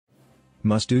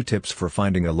Must-do tips for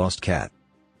finding a lost cat.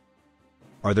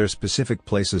 Are there specific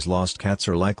places lost cats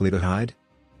are likely to hide?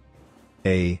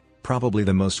 Probably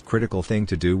the most critical thing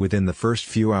to do within the first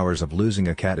few hours of losing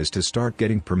a cat is to start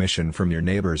getting permission from your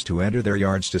neighbors to enter their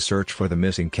yards to search for the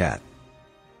missing cat.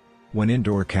 When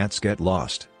indoor cats get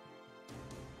lost.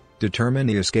 Determine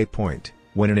the escape point.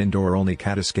 When an indoor-only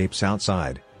cat escapes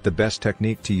outside, the best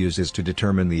technique to use is to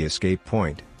determine the escape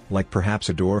point, like perhaps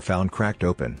a door found cracked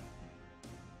open.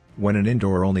 When an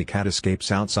indoor-only cat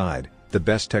escapes outside, the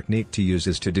best technique to use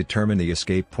is to determine the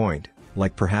escape point,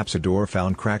 like perhaps a door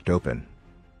found cracked open.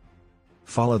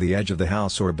 Follow the edge of the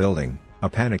house or building. A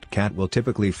panicked cat will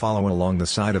typically follow along the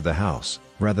side of the house,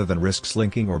 rather than risk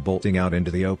slinking or bolting out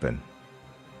into the open.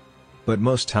 But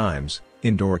most times,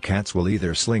 indoor cats will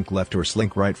either slink left or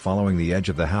slink right following the edge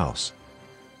of the house.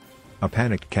 A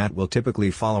panicked cat will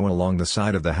typically follow along the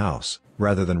side of the house,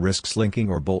 rather than risk slinking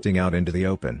or bolting out into the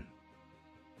open.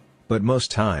 But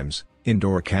most times,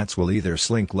 indoor cats will either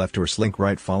slink left or slink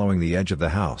right following the edge of the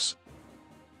house.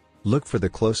 Look for the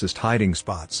closest hiding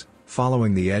spots.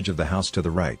 Following the edge of the house to the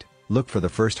right, look for the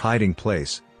first hiding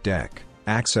place, deck,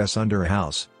 access under a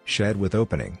house, shed with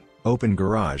opening, open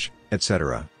garage,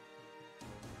 etc.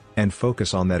 And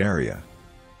focus on that area.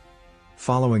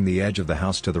 Following the edge of the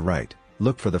house to the right,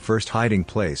 look for the first hiding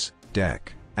place,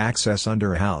 deck, access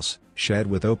under a house, shed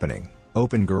with opening,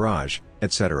 open garage,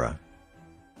 etc.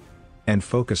 And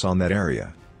focus on that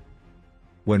area.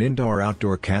 When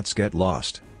indoor-outdoor cats get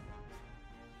lost.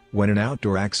 When an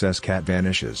outdoor access cat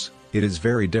vanishes, it is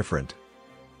very different.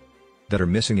 That are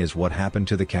missing is what happened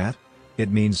to the cat?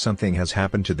 It means something has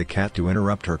happened to the cat to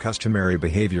interrupt her customary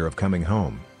behavior of coming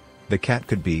home. The cat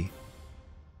could be.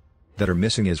 That are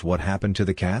missing is what happened to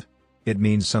the cat? It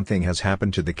means something has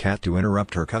happened to the cat to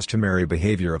interrupt her customary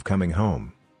behavior of coming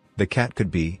home. The cat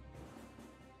could be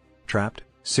trapped,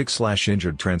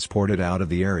 sick/injured, transported out of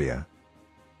the area,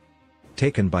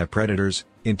 taken by predators,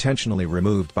 intentionally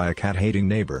removed by a cat-hating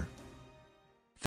neighbor.